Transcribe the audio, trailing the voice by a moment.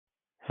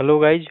Hello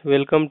guys,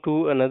 welcome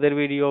to another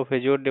video of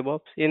Azure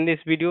DevOps. In this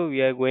video, we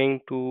are going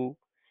to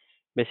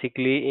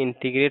basically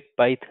integrate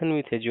Python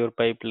with Azure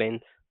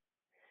Pipelines.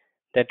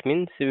 That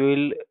means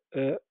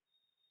uh,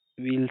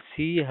 we'll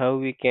see how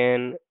we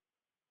can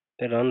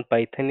run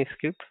Python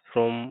script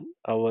from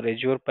our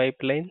Azure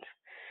Pipelines.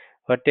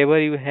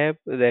 Whatever you have,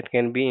 that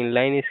can be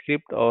inline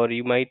script, or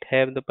you might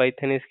have the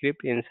Python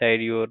script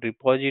inside your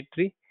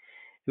repository.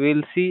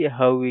 We'll see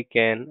how we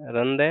can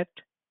run that,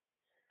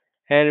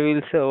 and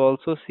we'll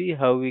also see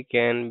how we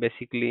can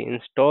basically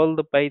install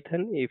the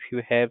Python if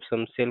you have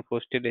some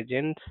self-hosted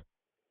agents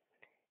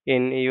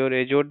in your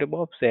Azure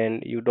DevOps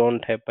and you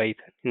don't have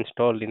Python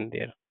installed in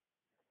there.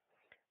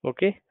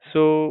 Okay,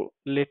 so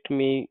let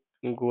me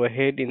go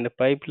ahead in the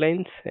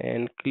pipelines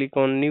and click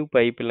on new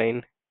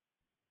pipeline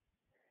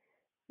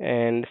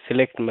and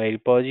select my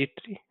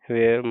repository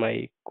where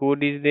my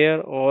code is there,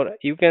 or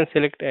you can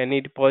select any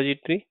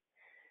repository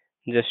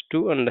just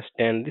to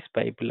understand this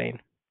pipeline.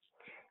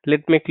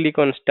 Let me click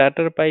on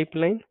starter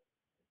pipeline.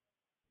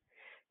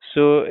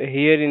 So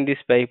here in this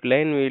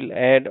pipeline, we'll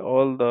add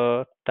all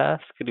the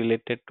tasks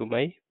related to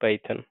my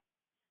Python.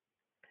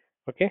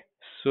 Okay,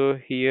 so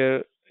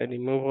here I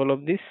remove all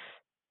of this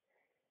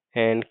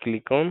and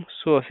click on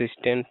show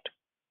assistant.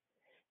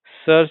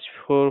 Search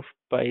for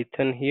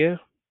Python here,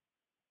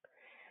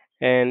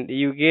 and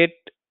you get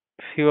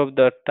few of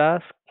the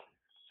tasks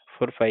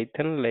for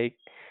Python like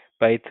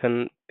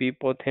Python pip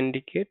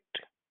authenticate,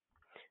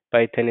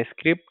 Python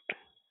script,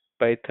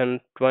 Python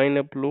twine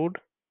upload,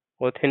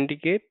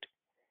 authenticate,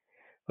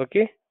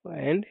 okay,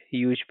 and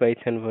use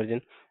Python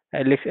version.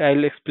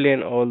 I'll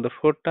explain all the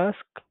four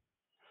tasks.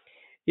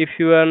 If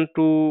you want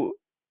to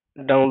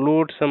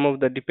download some of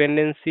the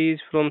dependencies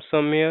from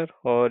somewhere,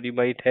 or you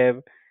might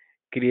have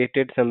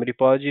created some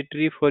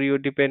repository for your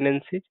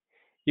dependencies,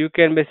 you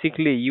can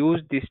basically use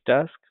this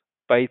task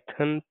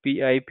Python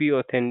pip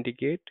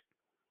authenticate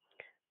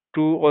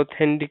to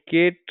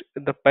authenticate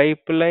the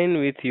pipeline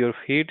with your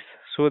feeds,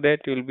 so that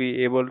you'll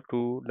be able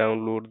to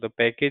download the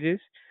packages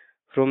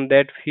from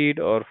that feed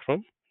or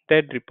from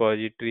that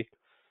repository.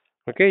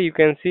 Okay, you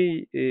can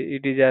see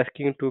it is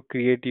asking to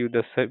create you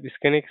the service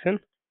connection.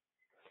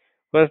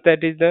 Once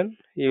that is done,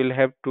 you will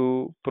have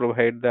to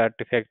provide the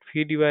artifact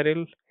feed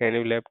URL, and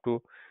you will have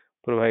to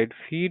provide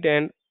feed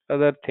and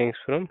other things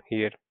from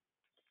here.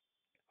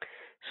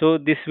 So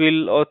this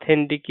will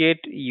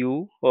authenticate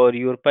you or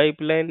your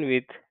pipeline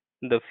with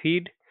the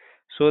feed,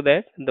 so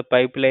that the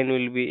pipeline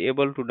will be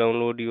able to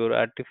download your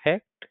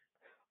artifact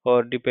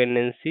or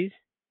dependencies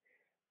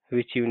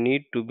which you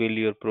need to build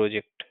your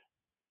project.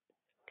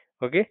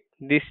 Okay,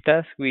 this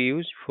task we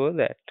use for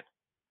that.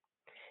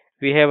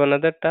 We have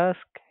another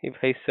task. If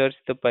I search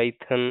the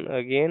Python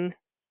again,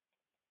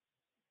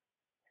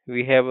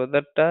 we have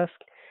other task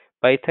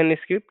Python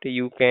script.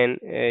 You can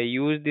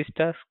use this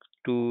task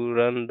to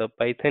run the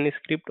Python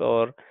script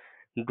or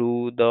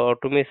do the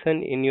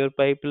automation in your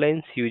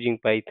pipelines using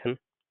Python.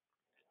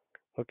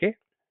 Okay,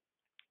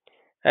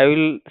 I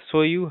will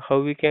show you how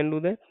we can do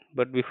that,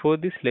 but before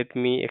this let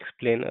me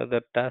explain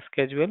other task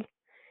as well.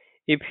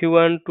 If you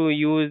want to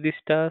use this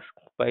task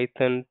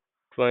Python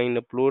twine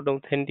upload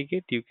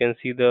authenticate, you can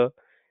see the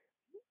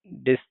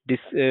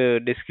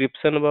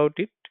description about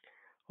it.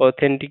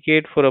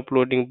 Authenticate for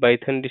uploading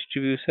Python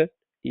distribution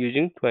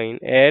using Twine.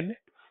 Add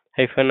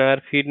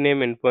 -r feed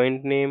name and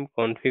point name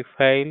config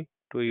file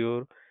to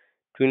your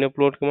Twine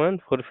upload command.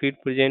 For feed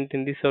present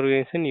in this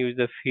organization, use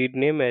the feed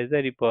name as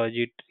the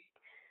repository.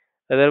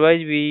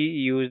 Otherwise, we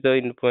use the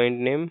endpoint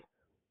name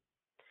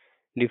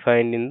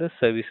defined in the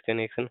service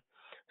connection.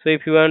 So,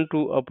 if you want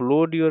to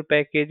upload your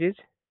packages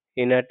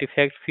in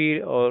artifact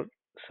feed or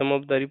some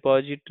of the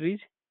repositories,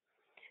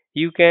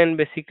 you can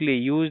basically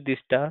use this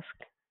task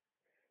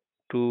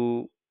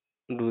to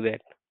do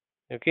that.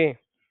 Okay,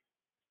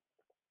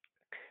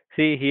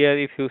 see here,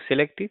 if you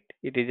select it,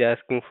 it is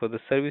asking for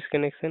the service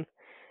connection.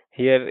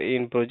 Here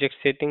in project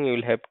setting, you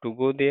will have to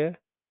go there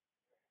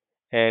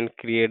and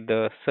create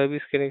the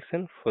service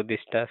connection for this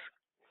task.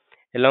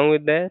 Along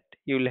with that,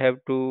 you will have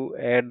to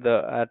add the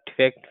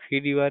artifact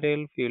feed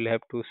URL. You will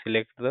have to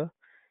select the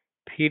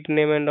feed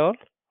name and all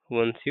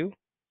once you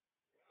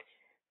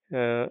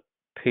uh,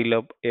 fill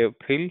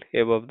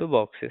above the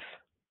boxes.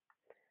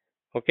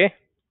 Okay,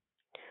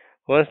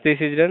 once this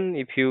is done,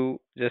 if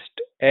you just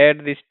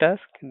add this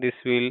task, this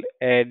will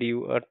add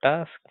you a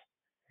task,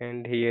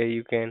 and here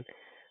you can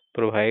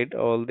provide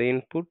all the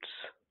inputs.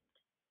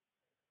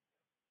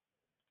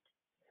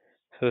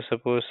 So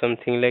suppose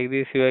something like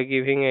this you are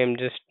giving, I am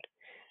just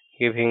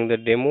giving the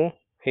demo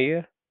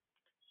here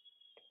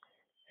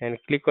and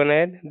click on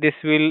add. This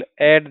will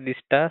add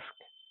this task,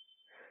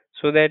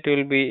 so that you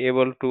will be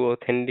able to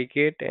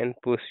authenticate and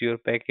push your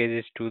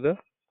packages to the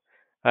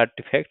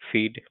artifact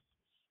feed.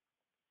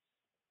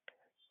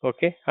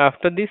 Okay,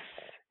 after this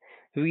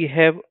we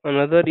have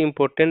another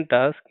important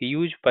task,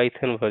 use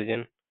Python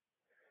version.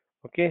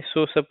 Okay,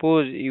 so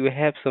suppose you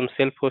have some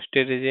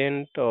self-hosted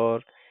agent,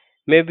 or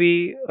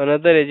maybe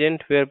another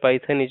agent where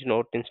Python is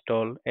not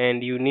installed,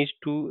 and you need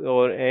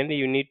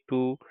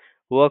to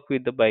work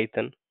with the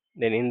Python.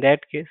 Then in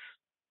that case,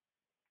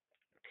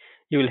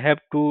 You will have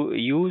to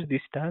use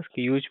this task,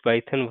 use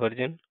Python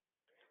version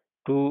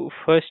to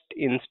first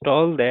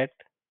install that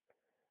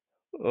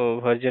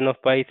version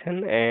of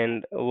Python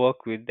and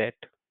work with that.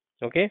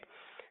 Okay,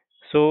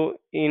 so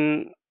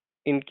in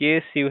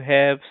case you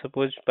have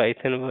suppose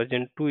Python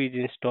version 2 is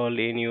installed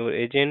in your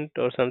agent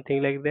or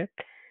something like that,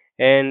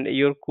 and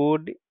your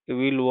code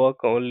will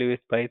work only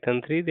with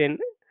Python 3, then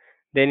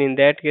in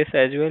that case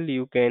as well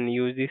you can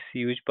use this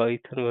use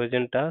Python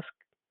version task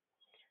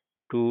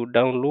to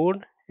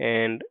download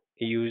and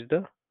use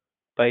the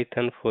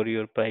Python for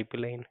your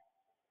pipeline.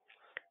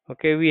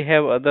 Okay, we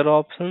have other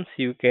options.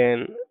 You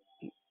can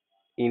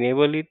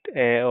enable it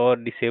or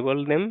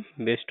disable them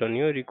based on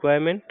your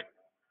requirement.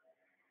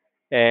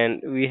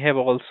 And we have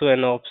also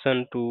an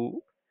option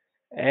to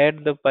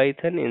add the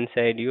Python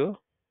inside your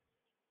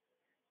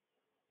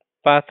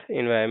path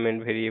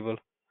environment variable.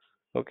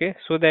 Okay,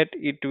 so that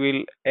it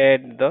will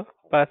add the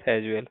path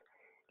as well.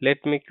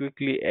 Let me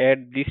quickly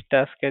add this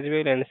task as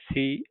well and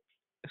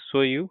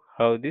show you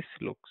how this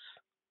looks.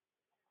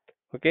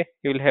 Okay,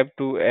 you will have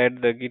to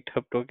add the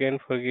GitHub token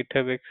for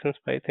GitHub Actions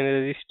Python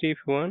registry if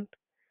you want.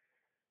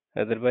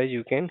 Otherwise,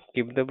 you can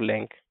keep the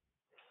blank.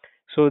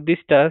 So this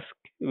task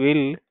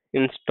will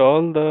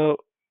install the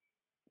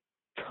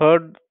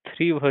third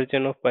three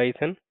version of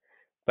Python,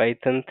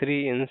 Python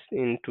 3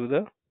 into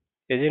the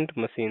agent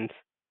machines.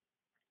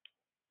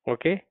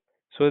 Okay,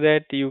 so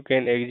that you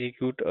can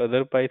execute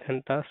other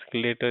Python tasks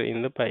later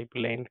in the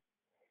pipeline.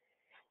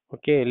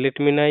 Okay, let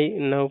me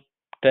now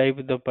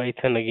type the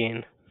Python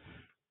again.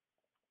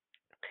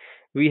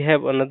 We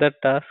have another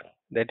task,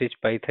 that is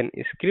Python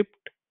script.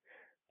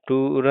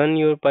 To run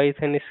your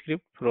Python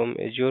script from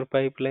Azure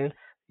Pipelines,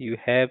 you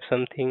have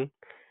something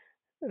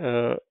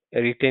written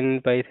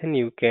in Python.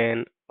 You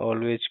can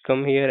always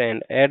come here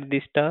and add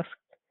this task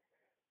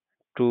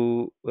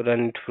to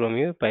run it from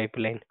your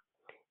pipeline.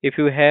 If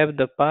you have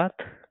the path,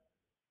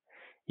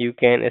 you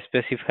can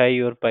specify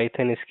your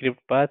Python script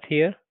path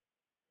here,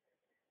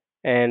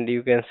 and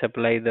you can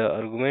supply the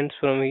arguments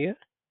from here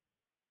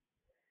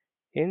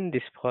in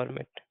this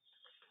format.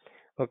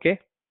 Okay,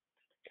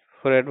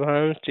 for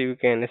advanced, you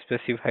can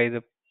specify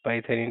the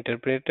Python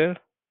interpreter.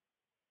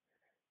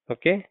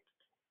 Okay,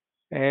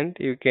 and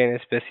you can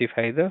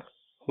specify the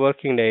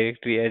working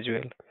directory as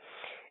well.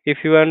 If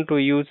you want to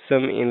use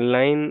some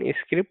inline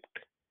script,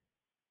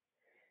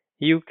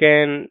 you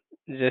can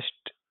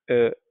just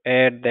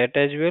add that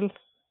as well.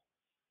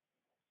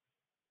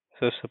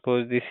 So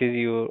suppose this is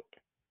your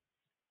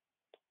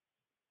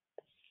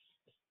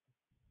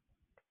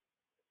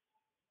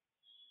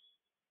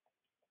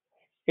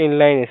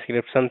inline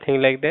script,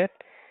 something like that.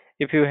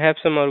 If you have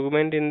some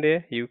argument in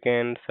there, you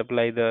can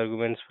supply the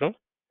arguments from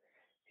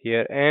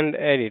here and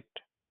add it.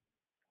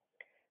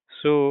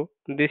 So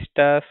this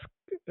task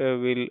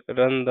will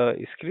run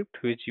the script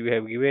which you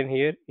have given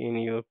here in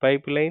your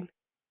pipeline.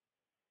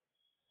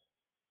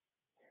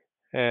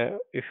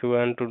 If you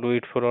want to do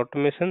it for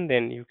automation,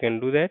 then you can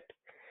do that.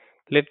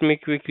 Let me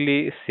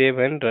quickly save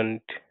and run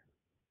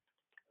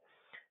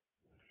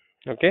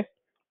it. Okay,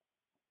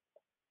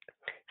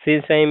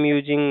 since I am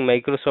using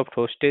Microsoft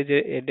hosted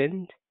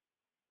agent,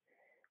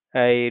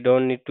 I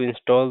don't need to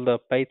install the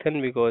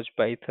Python because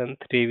Python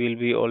 3 will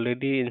be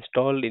already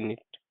installed in it.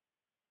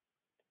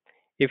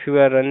 If you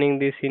are running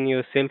this in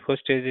your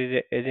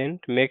self-hosted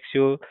agent, make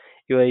sure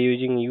you are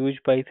using use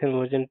Python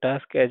version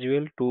task as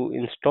well to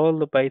install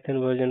the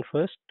Python version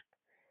first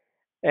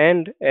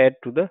and add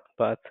to the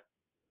path.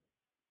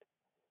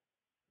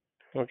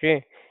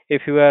 Okay,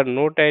 if you are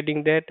not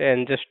adding that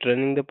and just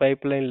running the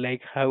pipeline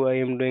like how I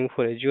am doing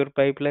for Azure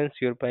pipelines,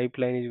 your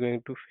pipeline is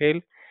going to fail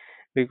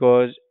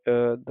because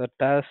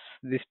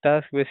this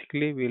task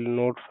basically will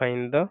not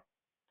find the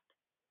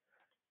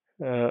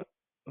uh,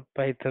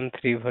 Python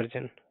 3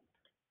 version.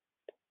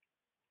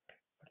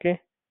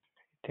 Okay,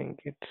 I think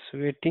it's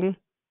waiting.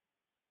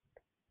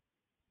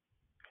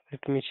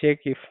 Let me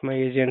check if my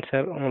agents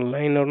are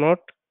online or not.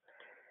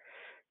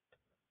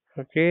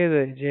 Okay,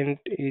 the agent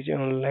is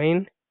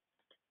online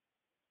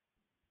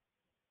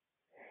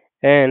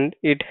and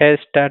it has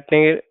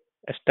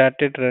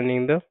started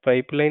running the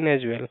pipeline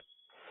as well.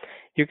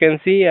 You can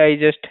see I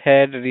just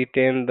had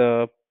written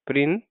the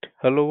print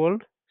hello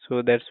world,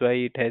 so that's why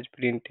it has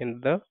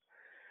printed the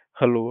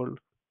hello world.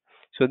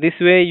 So this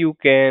way you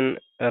can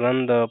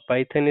run the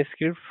Python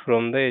script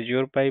from the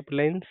Azure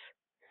pipelines,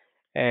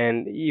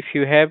 and if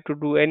you have to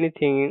do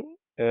anything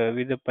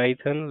with the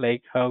Python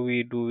like how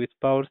we do with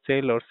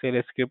PowerShell or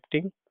shell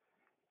scripting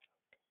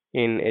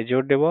in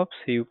Azure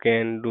DevOps, you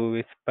can do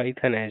with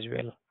Python as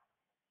well.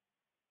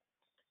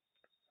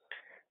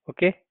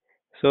 Okay,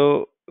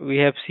 so we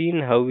have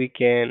seen how we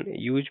can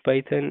use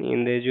Python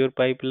in the Azure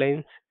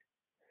pipelines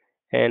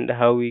and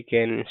how we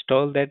can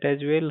install that as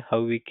well,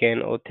 how we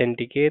can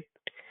authenticate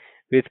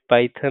with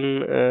Python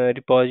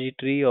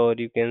repository, or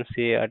you can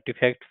say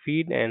artifact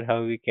feed, and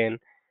how we can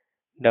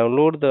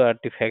download the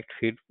artifact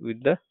feed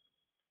with the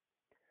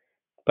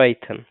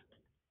Python.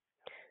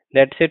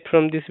 That's it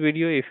from this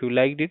video. If you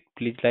liked it,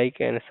 please like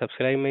and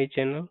subscribe my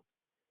channel.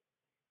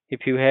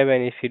 If you have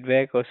any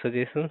feedback or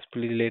suggestions,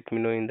 please let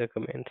me know in the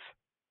comments.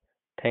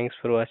 Thanks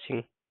for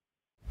watching.